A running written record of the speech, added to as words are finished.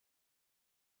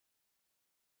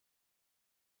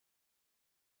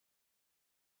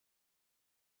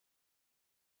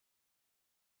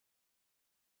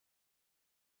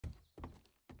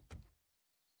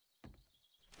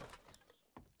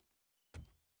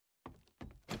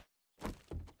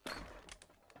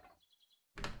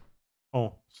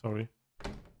Oh, sorry. I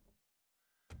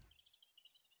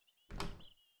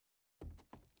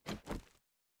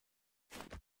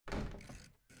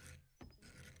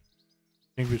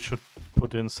think we should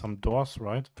put in some doors,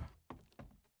 right?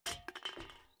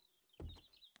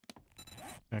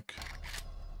 Check.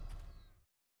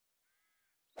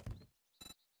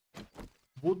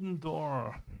 Wooden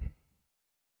door.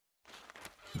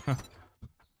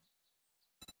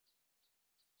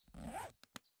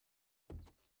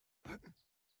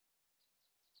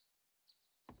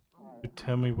 You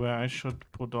tell me where I should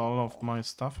put all of my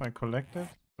stuff I collected?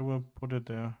 I will put it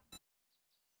there.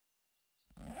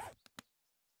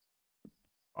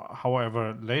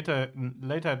 However, later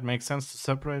it makes sense to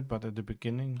separate, but at the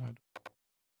beginning,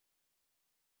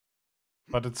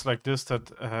 but it's like this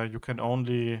that you can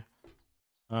only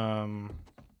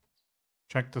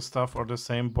check the stuff or the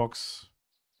same box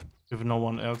if no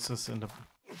one else is in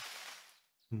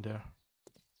there.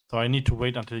 So I need to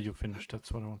wait until you finish.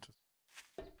 That's what I want to.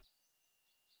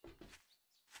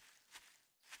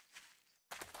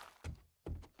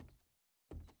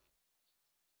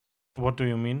 What do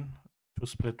you mean? To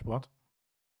split what?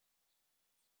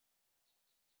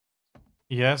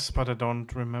 Yes, but I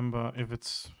don't remember if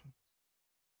it's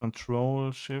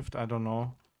Control Shift. I don't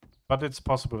know, but it's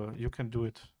possible. You can do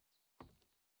it.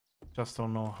 Just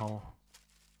don't know how.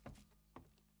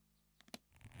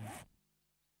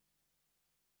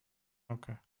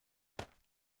 Okay.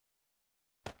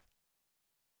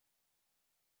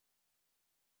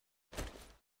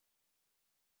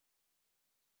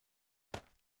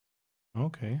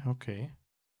 Okay. Okay.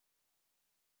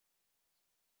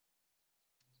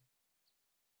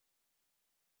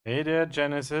 Hey there,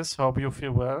 Genesis. Hope you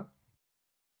feel well.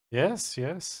 Yes.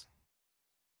 Yes.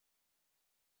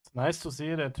 It's nice to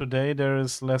see that today there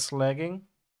is less lagging.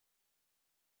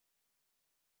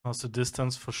 Also,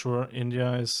 distance for sure.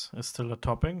 India is still a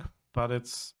topic, but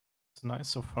it's nice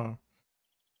so far.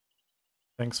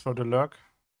 Thanks for the lurk.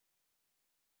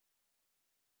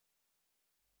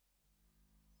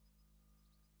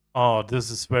 Oh, this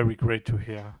is very great to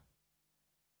hear.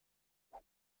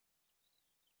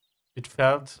 It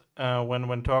felt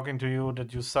when talking to you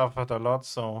that you suffered a lot,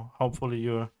 so hopefully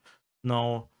you're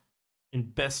now in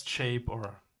best shape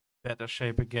or better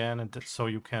shape again, and so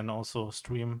you can also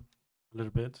stream a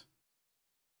little bit.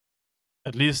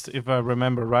 At least if I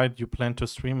remember right, you plan to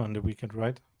stream on the weekend,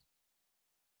 right?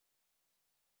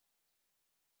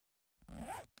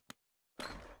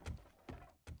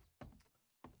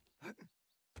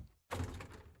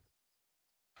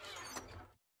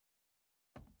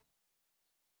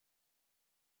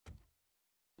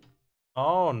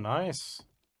 Oh, nice.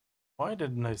 Why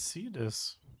didn't I see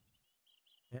this?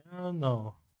 Yeah,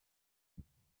 no.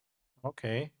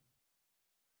 Okay.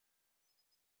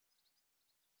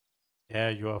 Yeah,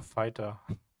 you're a fighter.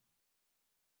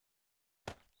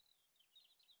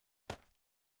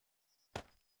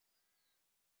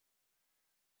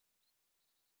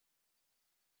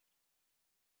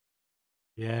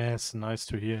 Yes, nice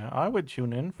to hear. I would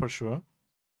tune in for sure.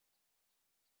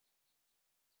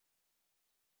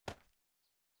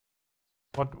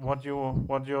 What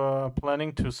you're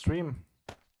planning to stream?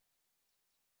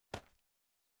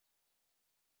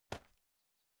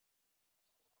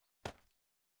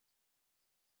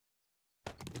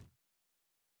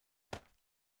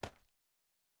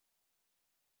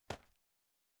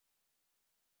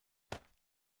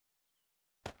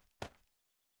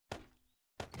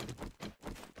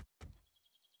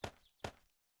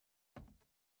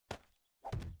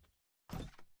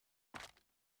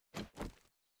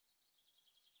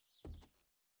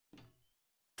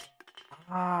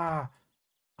 Ah,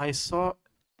 I saw.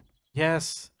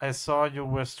 Yes, I saw you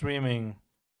were streaming,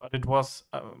 but it was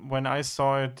when I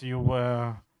saw it, you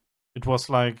were. It was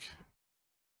like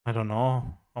I don't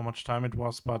know how much time it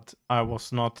was, but I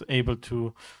was not able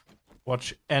to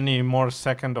watch any more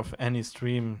second of any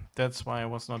stream. That's why I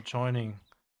was not joining.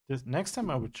 This next time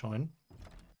I would join.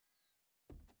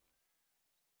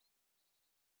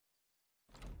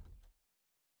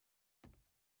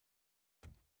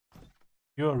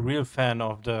 You're a real fan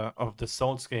of the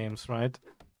Souls games, right?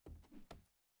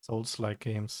 Souls-like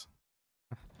games.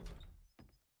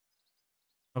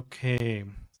 Okay,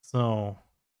 so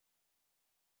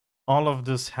all of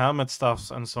this helmet stuffs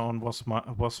and so on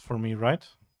was for me, right?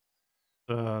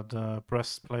 The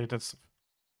breastplate. That's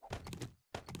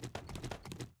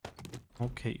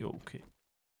okay. Okay,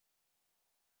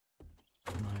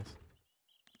 nice.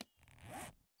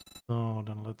 So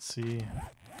then let's see.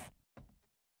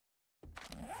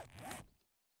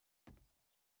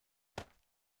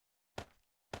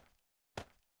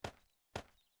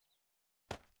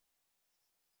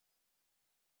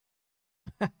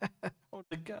 Oh,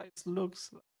 the guys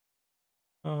looks like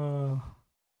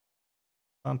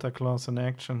Santa Claus in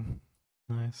action.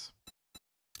 Nice.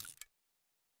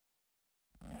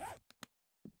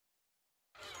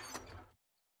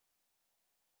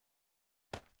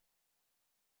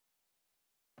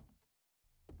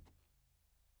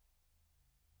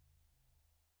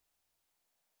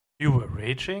 You were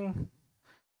raging?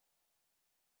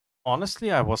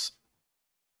 Honestly, I was.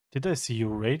 Did I see you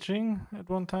raging at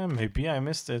one time? Maybe I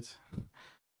missed it.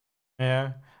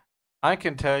 Yeah. I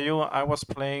can tell you, I was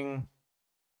playing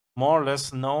more or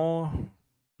less no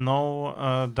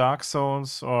Dark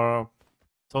Souls or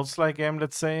Souls-like game,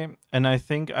 let's say. And I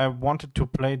think I wanted to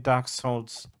play Dark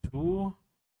Souls 2.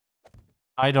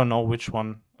 I don't know which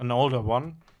one, an older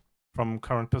one from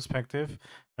current perspective.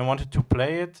 I wanted to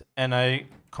play it and I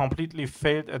completely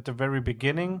failed at the very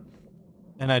beginning.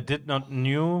 And I did not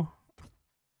knew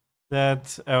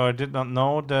that, or I did not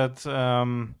know that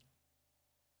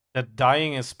that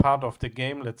dying is part of the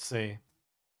game, let's say.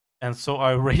 And so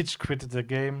I rage quitted the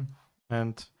game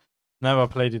and never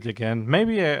played it again.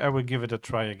 Maybe I will give it a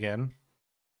try again.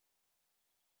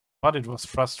 But it was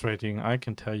frustrating, I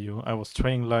can tell you. I was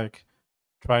trying like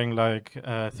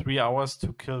 3 hours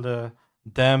to kill the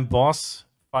damn boss,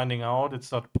 finding out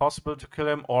it's not possible to kill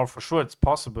him, or for sure it's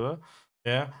possible,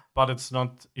 yeah, but it's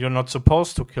not. You're not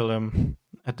supposed to kill him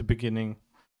at the beginning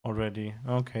already.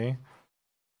 Okay,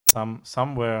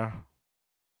 somewhere.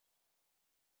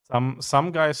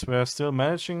 Some guys were still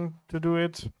managing to do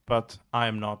it, but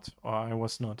I'm not, or I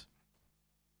was not.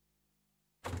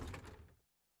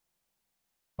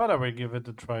 But I will give it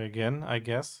a try again, I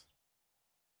guess.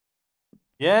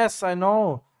 Yes, I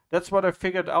know. That's what I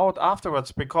figured out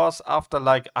afterwards, because after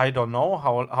like I don't know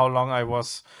how long I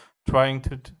was trying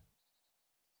to.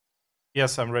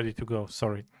 Yes, I'm ready to go.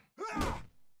 Sorry.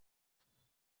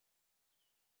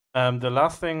 The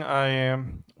last thing I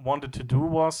wanted to do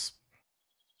was.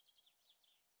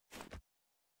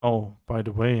 Oh, by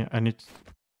the way,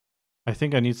 I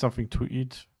think I need something to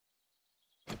eat.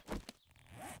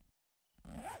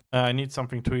 I need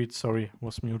something to eat. Sorry,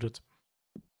 was muted.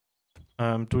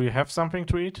 Do you have something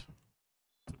to eat?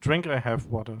 To drink, I have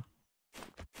water.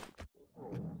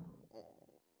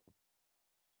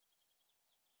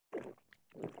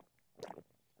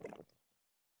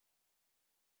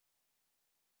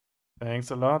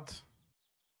 Thanks a lot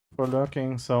for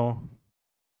lurking. So,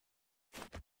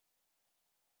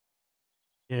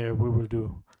 yeah, we will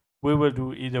do. We will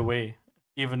do either way,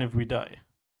 even if we die.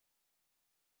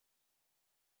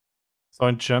 So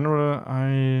in general,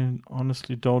 I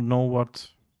honestly don't know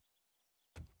what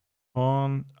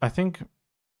on. I think.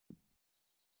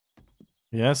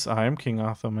 Yes, I am King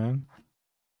Arthur, man.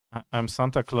 I'm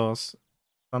Santa Claus.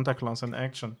 Santa Claus in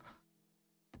action.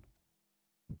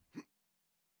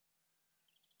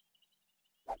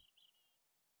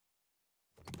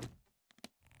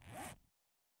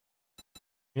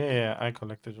 Yeah, I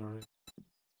collected already.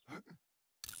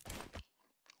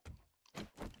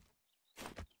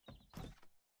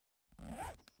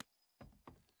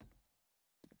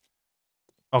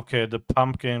 Okay, the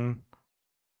pumpkin.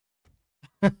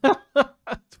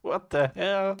 What the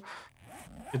hell?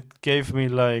 It gave me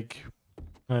like,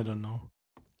 I don't know.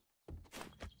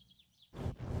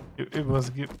 It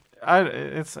was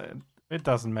it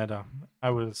doesn't matter. I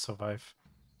will survive.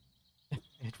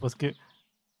 It was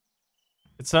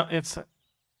it's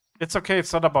okay.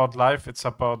 It's not about life. It's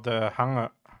about the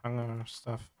hunger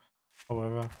stuff.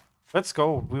 However, let's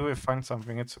go. We will find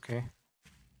something. It's okay.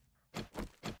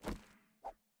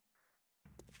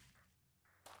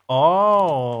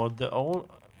 Oh, the old.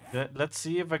 Let's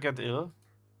see if I get ill.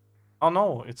 Oh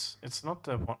no, it's not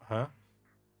the one. Huh?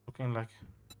 Looking like.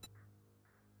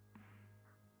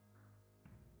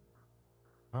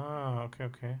 Ah, okay,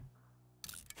 okay.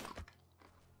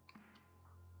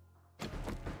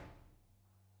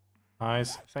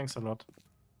 Nice. Thanks a lot.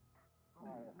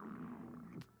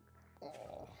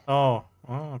 Oh,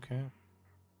 okay.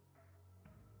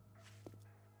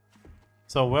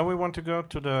 So where we want to go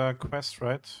to the quest,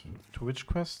 right? To which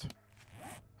quest?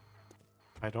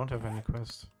 I don't have any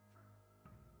quest.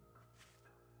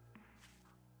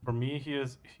 For me, here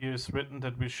is written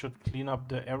that we should clean up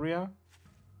the area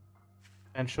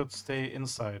and should stay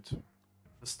inside.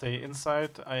 To stay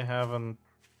inside, I have an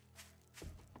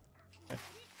check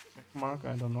mark.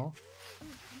 I don't know.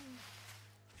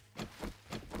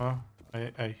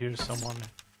 I hear someone.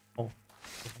 Oh.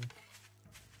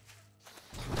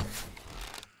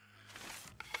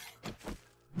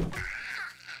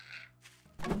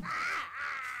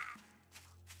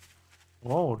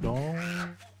 Whoa,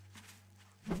 don't.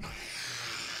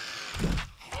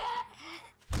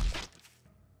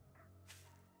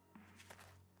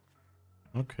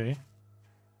 Okay.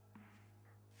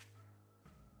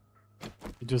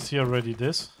 Did you see already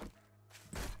this?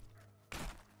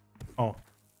 Oh,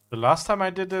 the last time I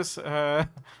did this, the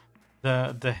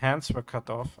hands were cut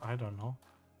off. I don't know.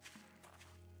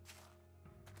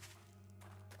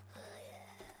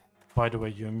 By the way,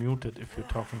 you're muted if you're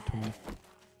talking to me.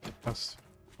 Just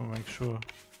to make sure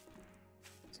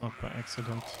it's not by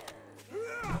accident.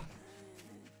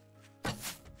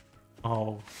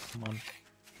 Oh, come on.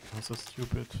 That's so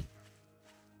stupid.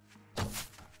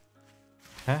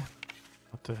 Huh?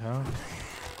 What the hell?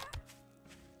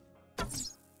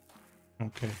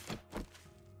 Okay.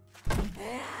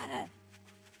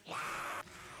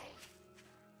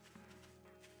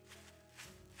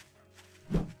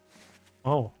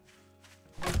 Oh.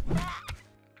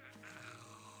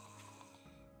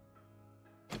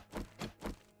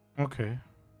 Okay.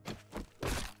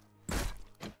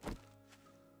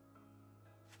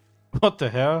 What the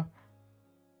hell?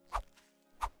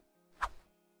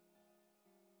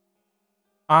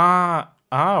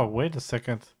 Wait a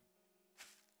second.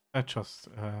 I just,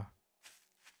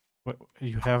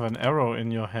 you have an arrow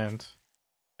in your hand.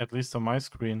 At least on my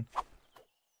screen.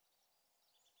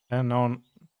 And no,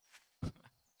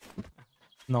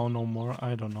 no more.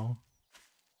 I don't know.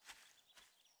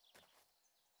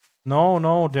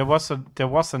 No, there was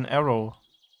an arrow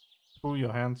through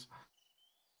your hands.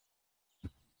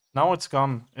 Now it's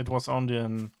gone. It was only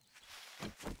an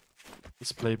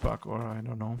display bug, or I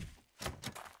don't know.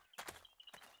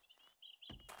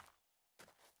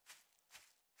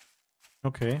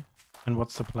 Okay. And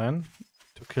what's the plan?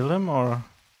 To kill him, or?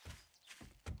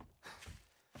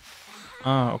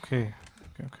 Ah, okay.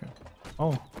 Okay.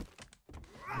 Oh.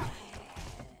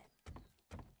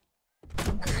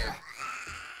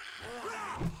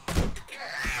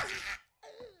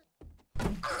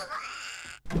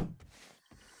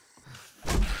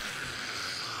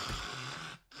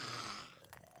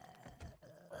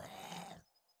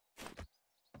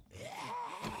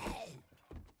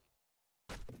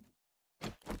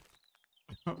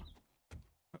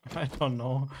 I don't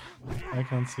know. I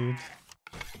can't see it.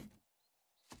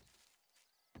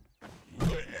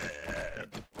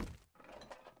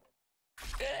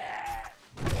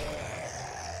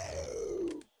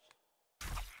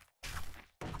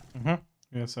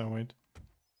 Yes, I wait.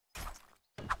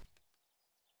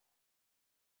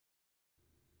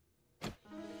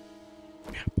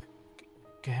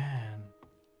 Again.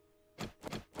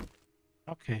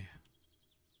 Okay.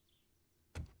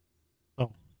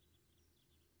 So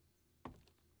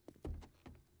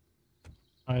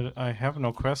I have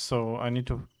no quest, so I need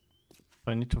to.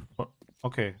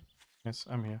 Okay. Yes,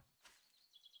 I'm here.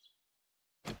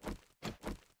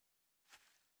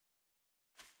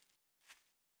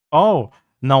 Oh,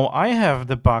 now I have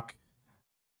the bug.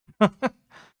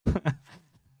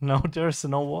 Now there's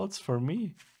no walls for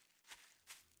me.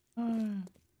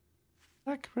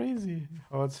 That's crazy.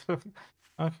 Oh, it's okay.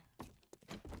 I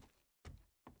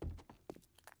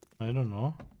don't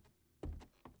know.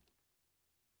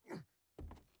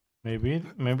 Maybe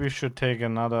we should take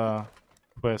another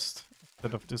quest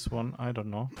instead of this one. I don't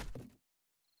know.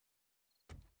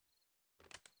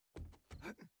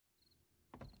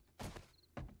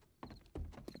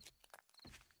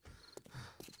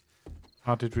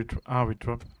 How did we? We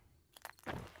dropped.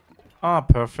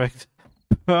 Perfect.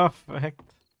 Perfect.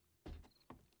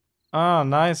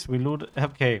 Nice. We looted.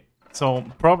 Okay. So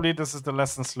probably this is the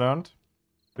lessons learned.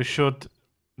 We should.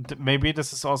 Maybe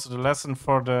this is also the lesson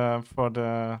for the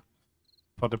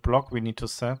block we need to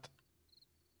set.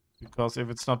 Because if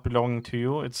it's not belonging to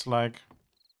you, it's like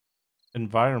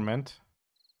environment.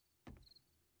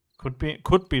 Could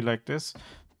be like this.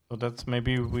 So that's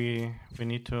maybe we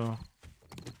need to.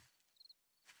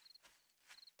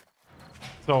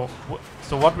 So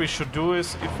what we should do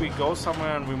is, if we go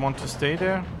somewhere and we want to stay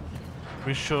there,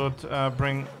 we should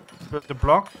build the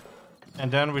block,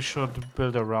 and then we should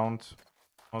build around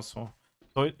also.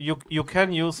 So you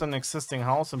can use an existing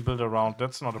house and build around.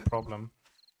 That's not a problem.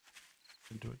 You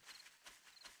can do it.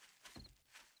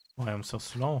 Why I'm so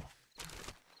slow?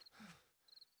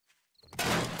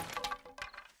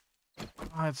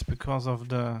 It's because of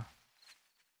the.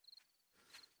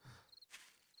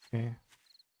 Okay.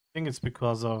 I think it's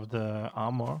because of the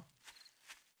armor.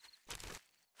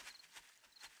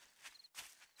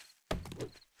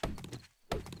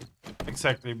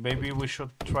 Exactly. Maybe we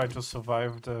should try to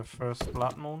survive the first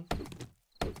blood moon.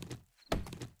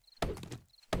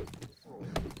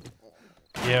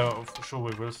 Yeah, for sure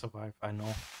we will survive. I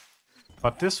know.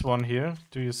 But this one here,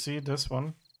 do you see this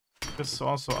one? This is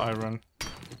also iron.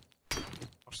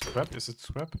 Or scrap? Is it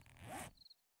scrap?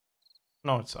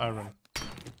 No, it's iron.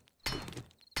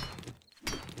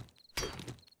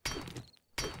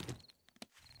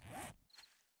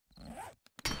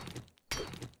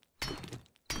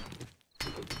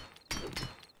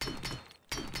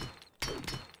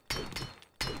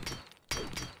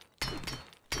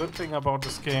 good thing about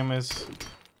this game is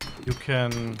you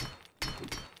can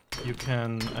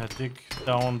dig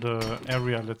down the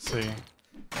area, let's say.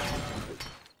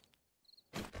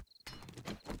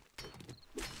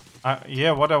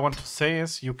 Yeah, what I want to say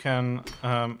is you can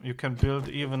build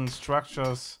even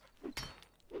structures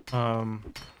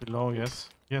below. Yes.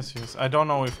 I don't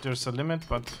know if there's a limit,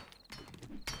 but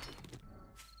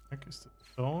like, is it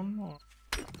stone? Or...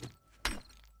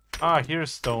 Ah,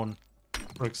 here's stone,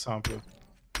 for example.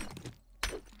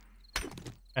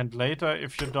 And later,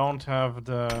 if you don't have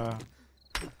the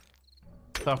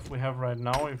stuff we have right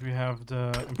now, if you have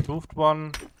the improved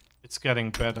one, it's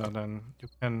getting better. Then you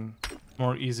can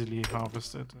more easily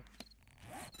harvest it.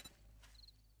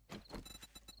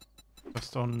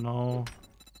 Just don't know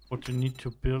what you need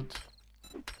to build.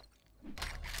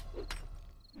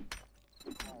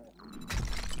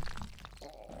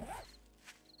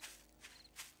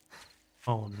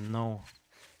 Oh no.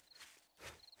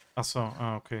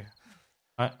 Okay.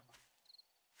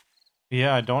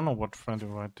 Yeah, I don't know what friendly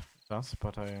right does,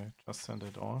 but I just sent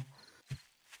it all.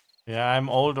 Yeah, I'm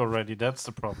old already, that's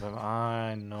the problem.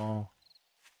 I know.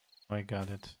 I got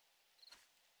it.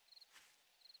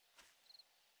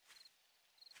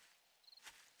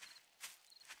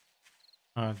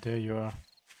 Ah, there you are.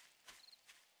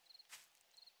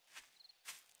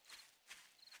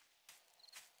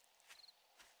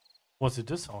 Was it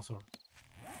this also?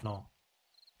 No.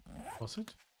 Was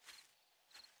it?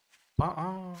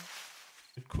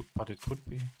 It could, but it could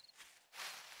be.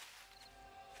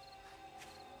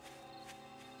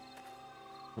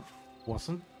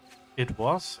 Wasn't? It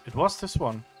was this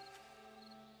one.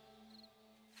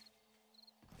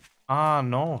 Ah,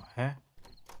 no, huh?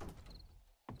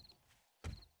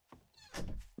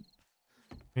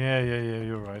 Yeah,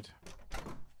 you're right.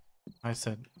 I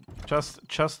said,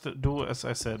 just do as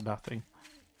I said, nothing.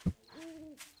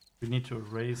 We need to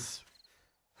erase.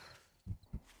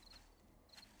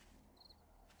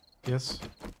 Yes.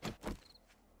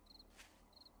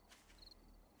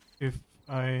 If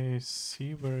I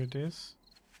see where it is.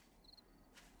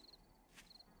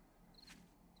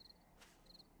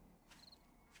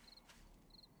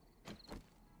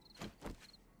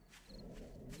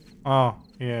 Oh,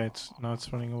 yeah, now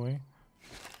it's running away.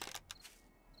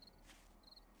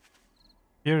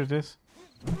 Here it is.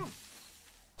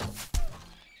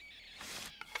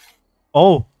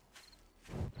 Oh!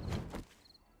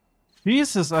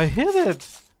 Jesus, I hit it!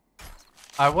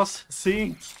 I was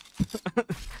seeing...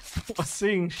 was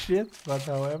seeing shit, but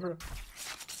however...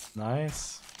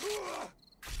 Nice.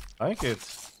 Like it.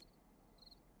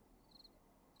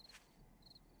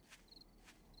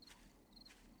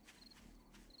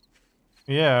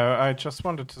 Yeah, I just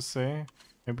wanted to say,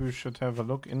 maybe we should have a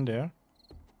look in there.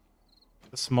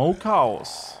 The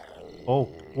smokehouse. Oh,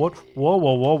 what?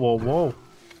 Whoa.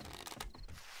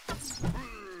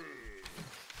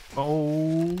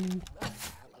 Oh.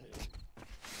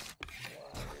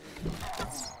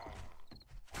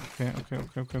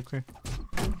 Okay.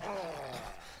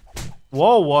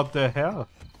 Whoa, what the hell?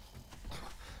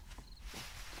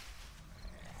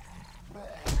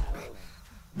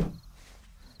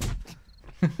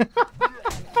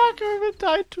 Fuck, I will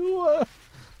die too.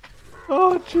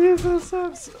 Oh, Jesus.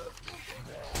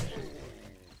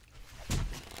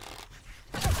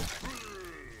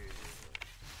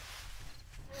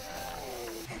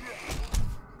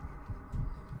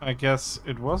 I guess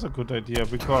it was a good idea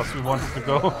because we wanted to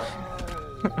go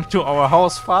to our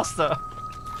house faster.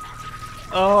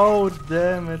 Oh,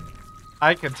 damn it.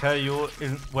 I can tell you,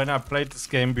 when I played this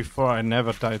game before, I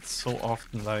never died so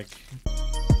often, like...